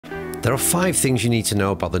There are 5 things you need to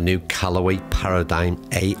know about the new Callaway Paradym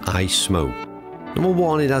Ai Smoke. Number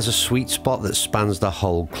 1, it has a sweet spot that spans the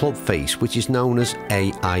whole club face, which is known as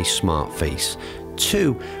AI Smart Face.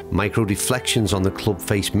 2, micro deflections on the club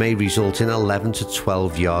face may result in 11 to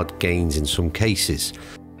 12 yard gains in some cases.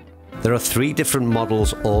 There are 3 different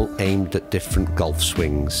models, all aimed at different golf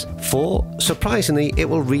swings. 4, surprisingly, it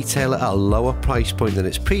will retail at a lower price point than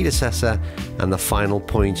its predecessor. And the final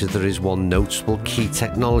point is there is one noticeable key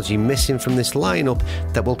technology missing from this lineup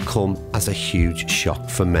that will come as a huge shock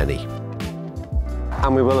for many.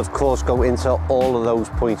 And we will of course go into all of those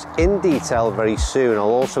points in detail very soon. I'll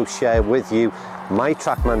also share with you my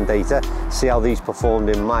TrackMan data, see how these performed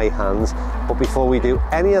in my hands. But before we do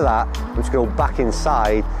any of that, let's go back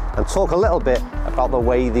inside and talk a little bit about the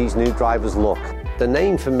way these new drivers look. The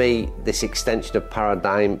name for me, this extension of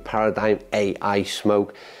Paradym Ai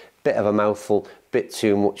Smoke, bit of a mouthful, bit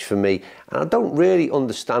too much for me, and I don't really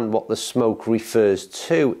understand what the smoke refers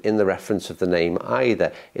to in the reference of the name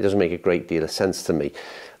either. It doesn't make a great deal of sense to me.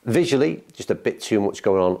 Visually, just a bit too much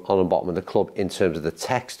going on the bottom of the club in terms of the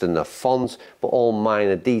text and the font, but all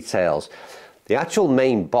minor details. The actual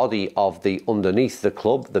main body of the underneath the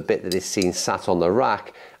club, the bit that is seen sat on the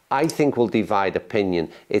rack, I think will divide opinion.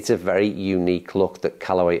 It's a very unique look that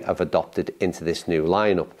Callaway have adopted into this new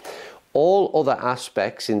lineup. All other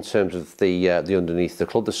aspects in terms of the underneath the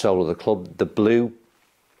club, the sole of the club, the blue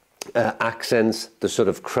accents, the sort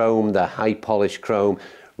of chrome, the high polished chrome,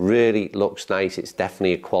 really looks nice. It's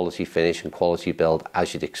definitely a quality finish and quality build,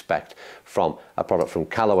 as you'd expect from a product from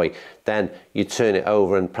Callaway. Then you turn it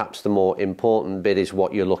over, and perhaps the more important bit is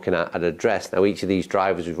what you're looking at address. Now, each of these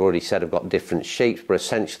drivers, we've already said, have got different shapes, but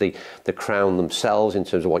essentially the crown themselves, in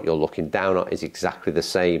terms of what you're looking down at, is exactly the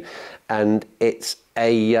same. And it's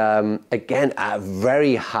again, a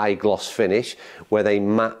very high gloss finish with a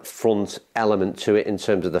matte front element to it in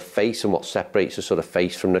terms of the face and what separates the sort of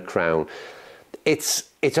face from the crown. It's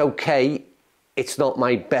okay. It's not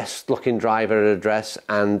my best looking driver at address,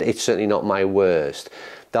 and it's certainly not my worst.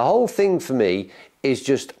 The whole thing for me is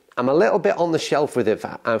just, I'm a little bit on the shelf with it,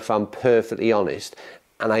 if I'm perfectly honest,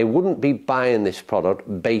 and I wouldn't be buying this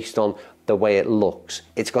product based on the way it looks.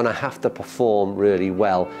 It's going to have to perform really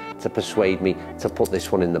well to persuade me to put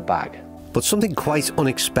this one in the bag. But something quite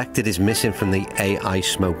unexpected is missing from the Ai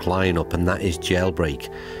Smoke lineup, and that is jailbreak.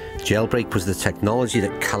 Jailbreak was the technology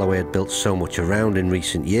that Callaway had built so much around in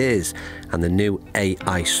recent years, and the new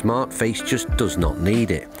Ai Smart Face just does not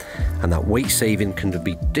need it, and that weight saving can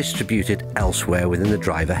be distributed elsewhere within the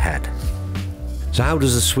driver head. So how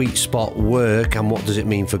does the sweet spot work, and what does it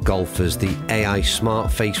mean for golfers? The Ai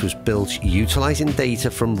Smart Face was built utilising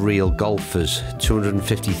data from real golfers,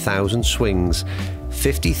 250,000 swings,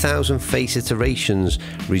 50,000 face iterations,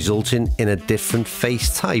 resulting in a different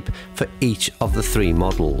face type for each of the 3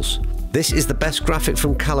 models. This is the best graphic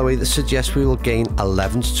from Callaway that suggests we will gain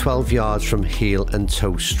 11 to 12 yards from heel and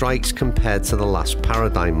toe strikes compared to the last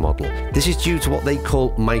Paradym model. This is due to what they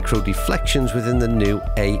call micro deflections within the new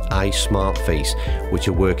Ai Smart Face, which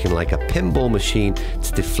are working like a pinball machine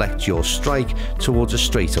to deflect your strike towards a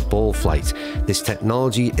straighter ball flight. This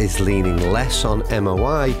technology is leaning less on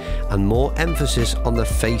MOI and more emphasis on the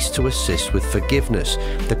face to assist with forgiveness.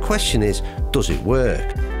 The question is, does it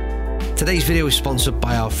work? Today's video is sponsored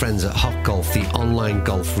by our friends at Hot Golf, the online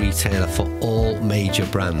golf retailer for all major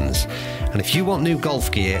brands. And if you want new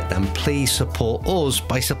golf gear, then please support us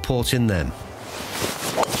by supporting them.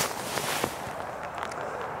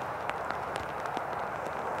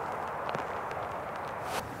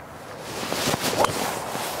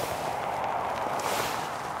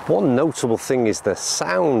 One notable thing is the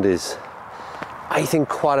sound is, I think,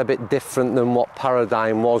 quite a bit different than what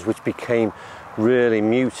Paradym was, which became really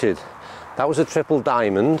muted. That was a triple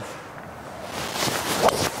diamond.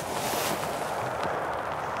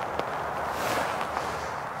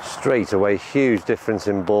 Straight away, huge difference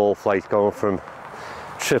in ball flight going from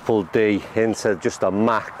triple D into just a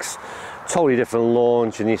max. Totally different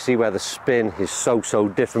launch, and you see where the spin is so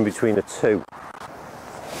different between the two.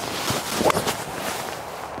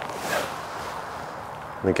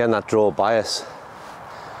 And again, that draw bias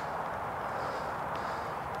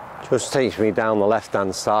just takes me down the left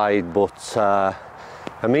hand side, but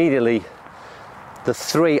immediately the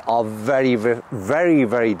 3 are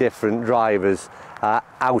very different drivers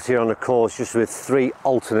out here on the course, just with 3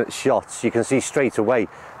 alternate shots. You can see straight away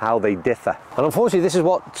how they differ. And unfortunately, this is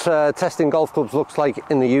what testing golf clubs looks like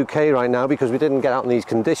in the UK right now, because we didn't get out in these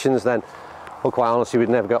conditions, then, well, quite honestly, we'd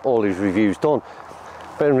never get all these reviews done.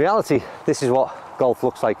 But in reality, this is what golf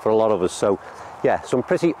looks like for a lot of us. So yeah, some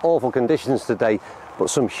pretty awful conditions today, but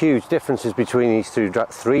some huge differences between these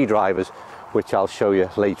 3 drivers, which I'll show you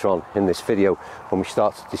later on in this video when we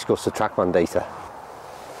start to discuss the TrackMan data.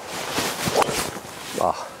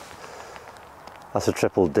 Oh, that's a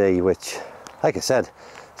triple D, which, like I said,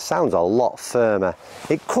 sounds a lot firmer.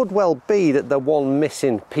 It could well be that the one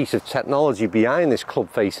missing piece of technology behind this club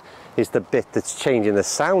face is the bit that's changing the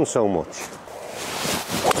sound so much.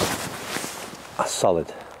 That's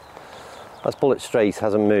solid. That's bullet straight,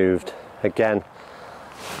 hasn't moved. Again,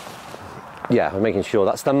 yeah, I'm making sure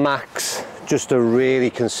that's the max, just a really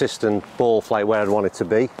consistent ball flight where I'd want it to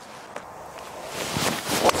be.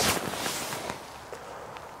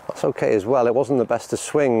 That's okay as well. It wasn't the best of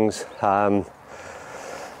swings, and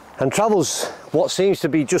travels what seems to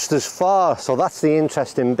be just as far. So that's the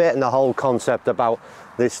interesting bit in the whole concept about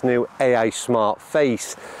this new AI Smart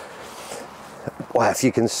face. Well, if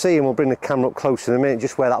you can see, and we'll bring the camera up close in a minute,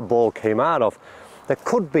 just where that ball came out of, there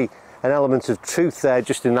could be an element of truth there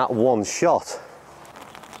just in that one shot.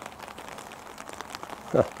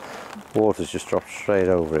 Water's just dropped straight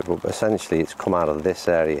over it, but essentially it's come out of this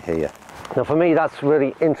area here. Now for me that's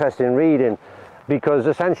really interesting reading, because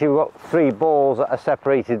essentially we've got three balls that are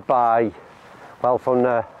separated by, well, from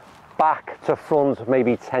the back to front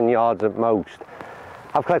maybe 10 yards at most.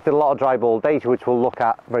 I've collected a lot of dry ball data which we'll look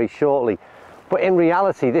at very shortly, but in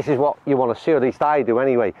reality this is what you want to see, or at least I do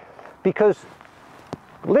anyway, because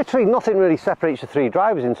literally nothing really separates the three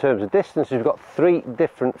drivers in terms of distance. We've got three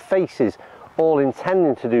different faces all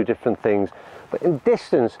intending to do different things, but in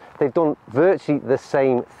distance they've done virtually the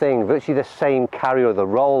same thing, virtually the same carry or the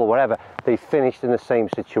roll or whatever. They finished in the same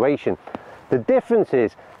situation. The difference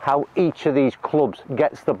is how each of these clubs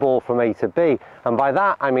gets the ball from A to B, and by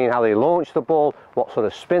that I mean how they launch the ball, what sort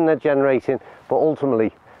of spin they're generating, but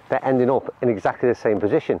ultimately they're ending up in exactly the same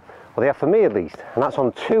position. Well, they are for me at least, and that's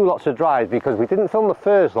on two lots of drives, because we didn't film the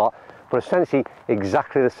first lot, but essentially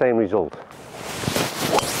exactly the same result.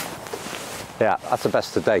 Yeah, that's the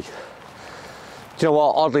best to date. Do you know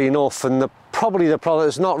what, oddly enough, and probably the product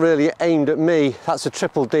that's not really aimed at me, that's a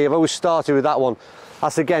triple D. I've always started with that one.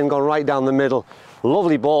 That's again gone right down the middle.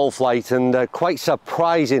 Lovely ball flight, and quite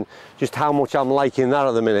surprising just how much I'm liking that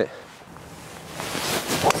at the minute.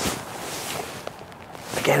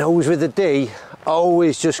 Again, always with the D,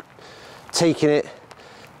 always just taking it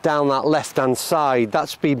down that left hand side.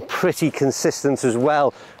 That's been pretty consistent as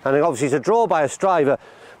well, and obviously it's a draw-bias driver,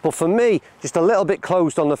 but for me just a little bit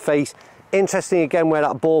closed on the face. Interesting again where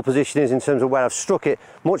that ball position is in terms of where I've struck it,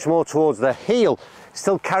 much more towards the heel,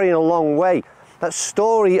 still carrying a long way. That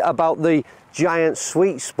story about the giant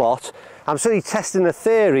sweet spot, I'm certainly testing the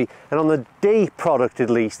theory, and on the D product at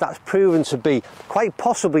least that's proven to be quite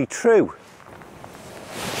possibly true.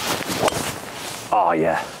 Oh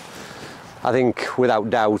yeah, I think without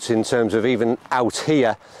doubt, in terms of even out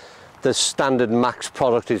here, the standard max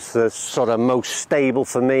product is the sort of most stable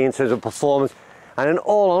for me in terms of performance. And in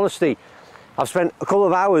all honesty, I've spent a couple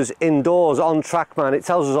of hours indoors on TrackMan. It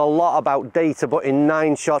tells us a lot about data, but in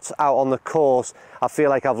 9 shots out on the course, I feel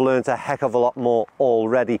like I've learned a heck of a lot more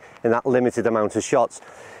already in that limited amount of shots.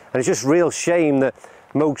 And it's just real shame that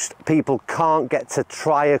most people can't get to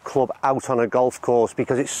try a club out on a golf course,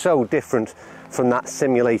 because it's so different from that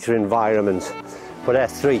simulator environment. But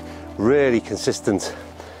F3, really consistent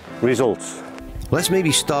results. Let's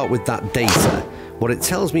maybe start with that data. What it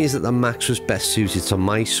tells me is that the Max was best suited to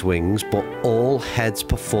my swings, but all heads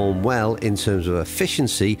perform well in terms of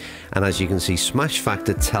efficiency, and as you can see, Smash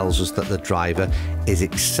Factor tells us that the driver is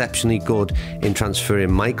exceptionally good in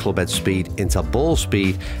transferring my club head speed into ball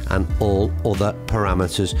speed, and all other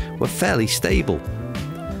parameters were fairly stable.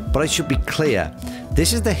 But I should be clear,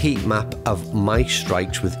 this is the heat map of my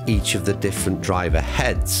strikes with each of the different driver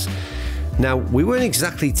heads. Now, we weren't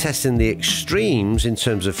exactly testing the extremes in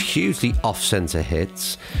terms of hugely off-center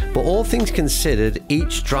hits, but all things considered,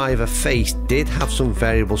 each driver face did have some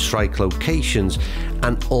variable strike locations,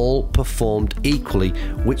 and all performed equally,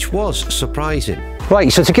 which was surprising.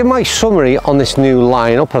 Right, so to give my summary on this new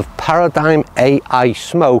lineup of Paradym Ai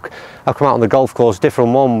Smoke, I've come out on the golf course,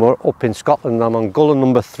 different one. We're up in Scotland, I'm on Gullen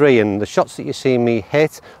number 3, and the shots that you see me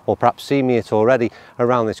hit, or perhaps see me hit already,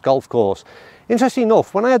 around this golf course. Interesting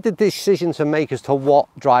enough, when I had the decision to make as to what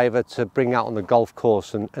driver to bring out on the golf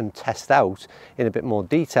course and test out in a bit more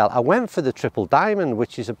detail, I went for the Triple Diamond,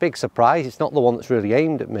 which is a big surprise. It's not the one that's really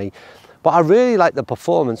aimed at me, but I really like the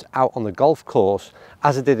performance out on the golf course,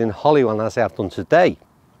 as I did in Hollywood and as I have done today.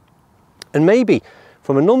 And maybe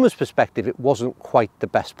from a numbers perspective, it wasn't quite the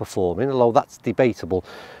best performing, although that's debatable.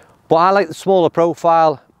 But I like the smaller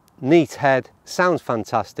profile, neat head, sounds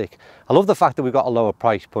fantastic. I love the fact that we've got a lower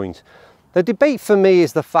price point. The debate for me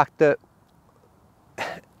is the fact that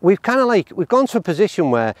we've gone to a position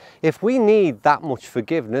where if we need that much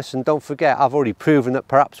forgiveness, and don't forget, I've already proven that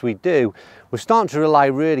perhaps we do, we're starting to rely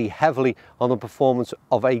really heavily on the performance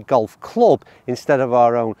of a golf club instead of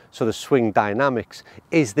our own sort of swing dynamics.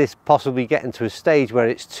 Is this possibly getting to a stage where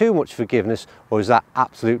it's too much forgiveness, or is that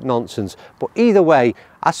absolute nonsense? But either way,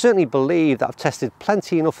 I certainly believe that I've tested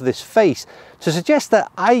plenty enough of this face to suggest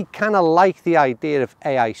that I kind of like the idea of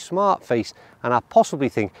AI Smart Face, and I possibly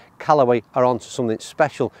think Callaway are onto something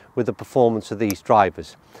special with the performance of these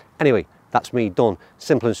drivers. Anyway, that's me done.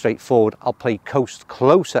 Simple and straightforward. I'll pay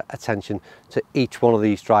closer attention to each one of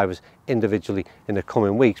these drivers individually in the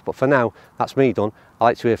coming weeks. But for now, that's me done. I'd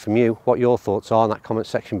like to hear from you what your thoughts are in that comment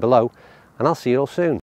section below, and I'll see you all soon.